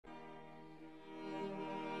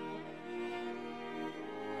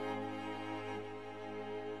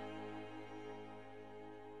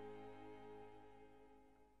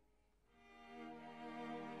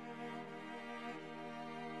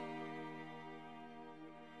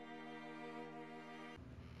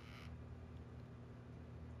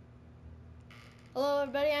Hello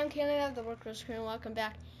everybody, I'm Canada of the Workers Crew and welcome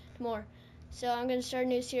back to more. So I'm going to start a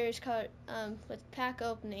new series called with pack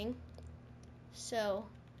opening. So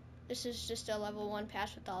this is just a level 1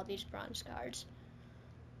 pass with all these bronze cards.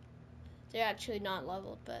 They're actually not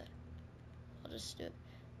leveled, but I'll just do it.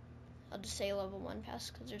 I'll just say level 1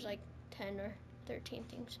 pass because there's like 10 or 13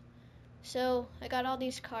 things. So I got all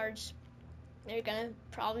these cards. They're going to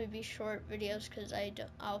probably be short videos because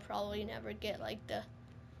I'll probably never get like the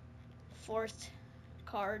 4th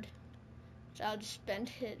card, so I'll just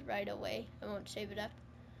spend it right away. I won't save it up.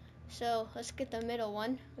 So let's get the middle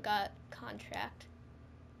one. We got contract.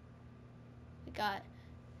 We got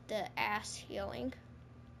the ass healing.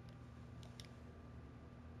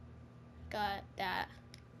 Got that.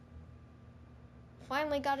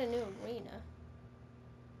 Finally got a new arena.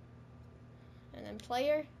 And then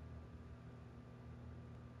player,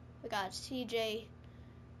 we got CJ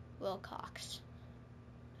Wilcox.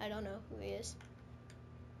 I don't know who he is.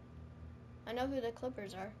 I know who the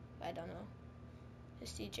Clippers are, but I don't know who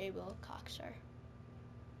CJ Wilcox are.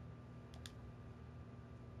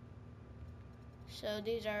 So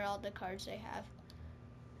these are all the cards they have.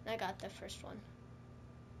 And I got the first one.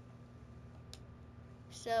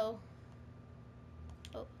 So,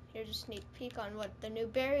 here's a sneak peek on what the new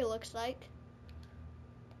berry looks like.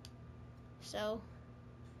 So,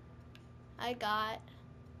 I got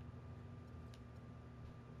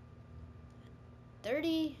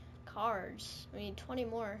 30 cards. I mean 20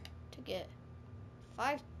 more to get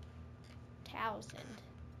 5,000.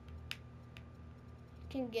 You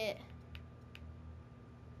can get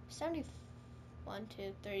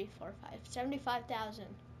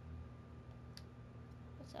 75,000.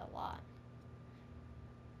 That's a lot.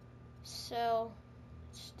 So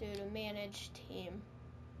let's do the manage team.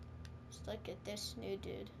 Let's look at this new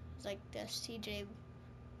dude. It's like the CJ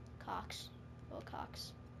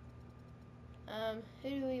Wilcox. Who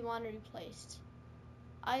do we want to replace?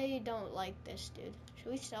 I don't like this dude. Should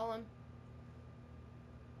we sell him?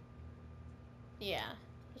 Yeah,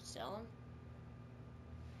 let's sell him.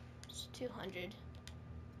 It's 200.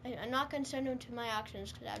 I'm not going to send him to my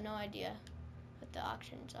auctions because I have no idea what the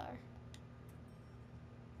auctions are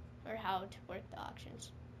or how to work the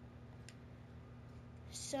auctions.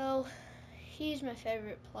 So he's my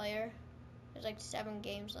favorite player. There's like 7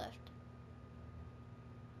 games left.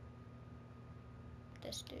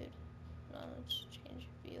 This dude. Let's change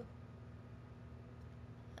view.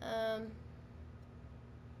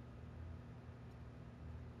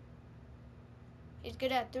 He's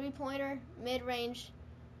good at 3-pointer, mid-range,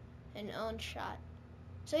 and own shot.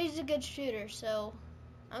 So he's a good shooter, so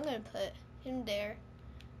I'm going to put him there.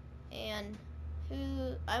 And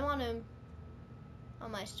I want him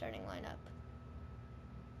on my starting lineup.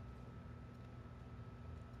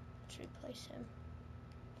 Let's replace him.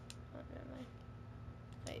 Oh, never mind.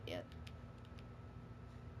 Wait, yep.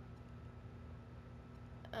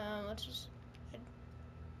 Let's just...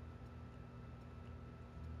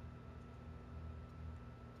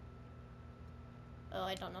 Oh,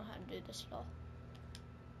 I don't know how to do this at all.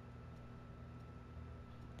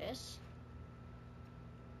 This?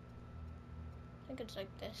 I think it's like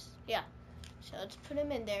this. Yeah. So let's put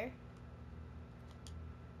him in there.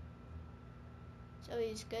 So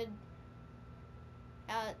he's good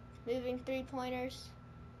at moving 3-pointers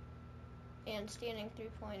and standing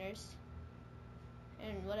 3-pointers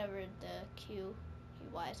and whatever the Q he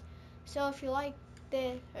was. So if you like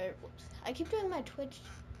I keep doing my Twitch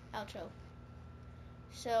outro.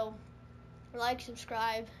 So like,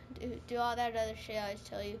 subscribe, do all that other shit I always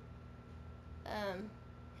tell you.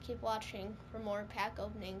 Keep watching for more pack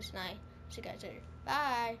openings, and I see you guys later.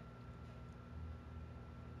 Bye.